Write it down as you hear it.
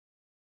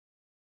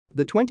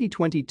The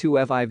 2022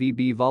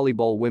 FIVB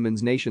Volleyball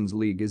Women's Nations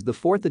League is the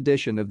fourth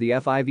edition of the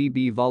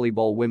FIVB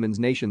Volleyball Women's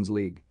Nations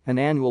League, an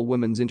annual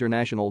women's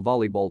international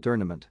volleyball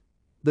tournament.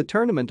 The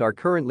tournament are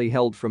currently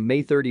held from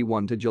May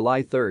 31 to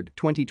July 3,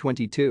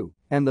 2022,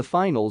 and the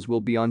finals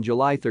will be on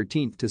July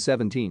 13 to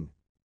 17.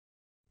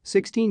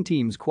 16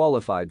 teams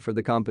qualified for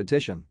the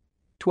competition.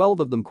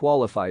 12 of them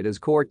qualified as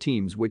core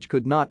teams which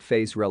could not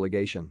face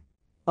relegation.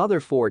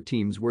 Other 4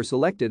 teams were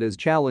selected as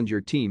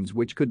challenger teams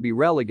which could be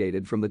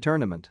relegated from the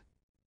tournament.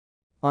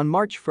 On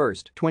March 1,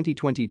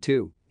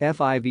 2022,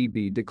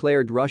 FIVB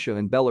declared Russia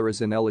and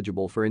Belarus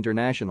ineligible for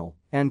international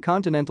and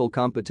continental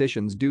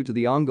competitions due to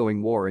the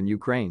ongoing war in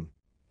Ukraine.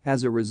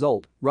 As a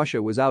result,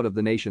 Russia was out of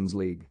the Nations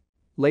League.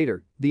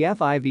 Later, the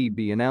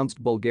FIVB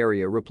announced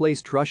Bulgaria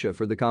replaced Russia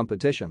for the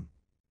competition.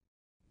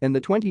 In the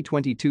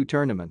 2022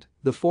 tournament,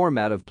 the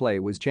format of play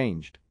was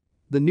changed.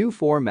 The new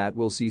format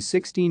will see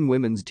 16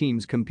 women's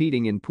teams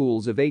competing in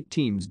pools of 8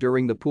 teams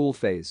during the pool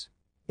phase.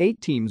 8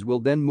 teams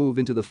will then move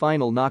into the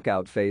final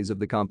knockout phase of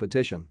the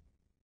competition.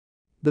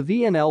 The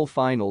VNL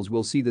finals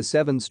will see the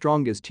 7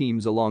 strongest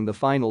teams along the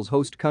finals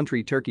host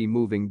country Turkey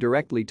moving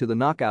directly to the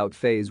knockout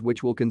phase,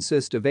 which will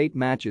consist of 8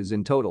 matches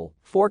in total,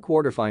 4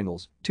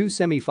 quarterfinals, 2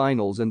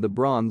 semi-finals and the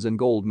bronze and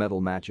gold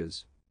medal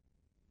matches.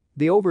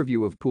 The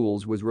overview of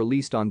pools was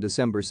released on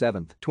December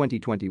 7,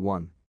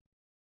 2021.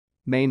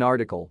 Main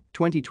article: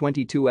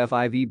 2022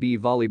 FIVB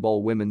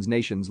Volleyball Women's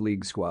Nations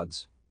League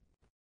squads.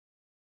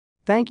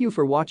 Thank you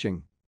for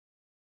watching.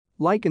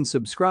 Like and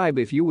subscribe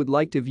if you would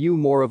like to view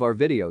more of our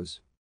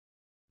videos.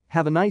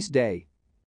 Have a nice day.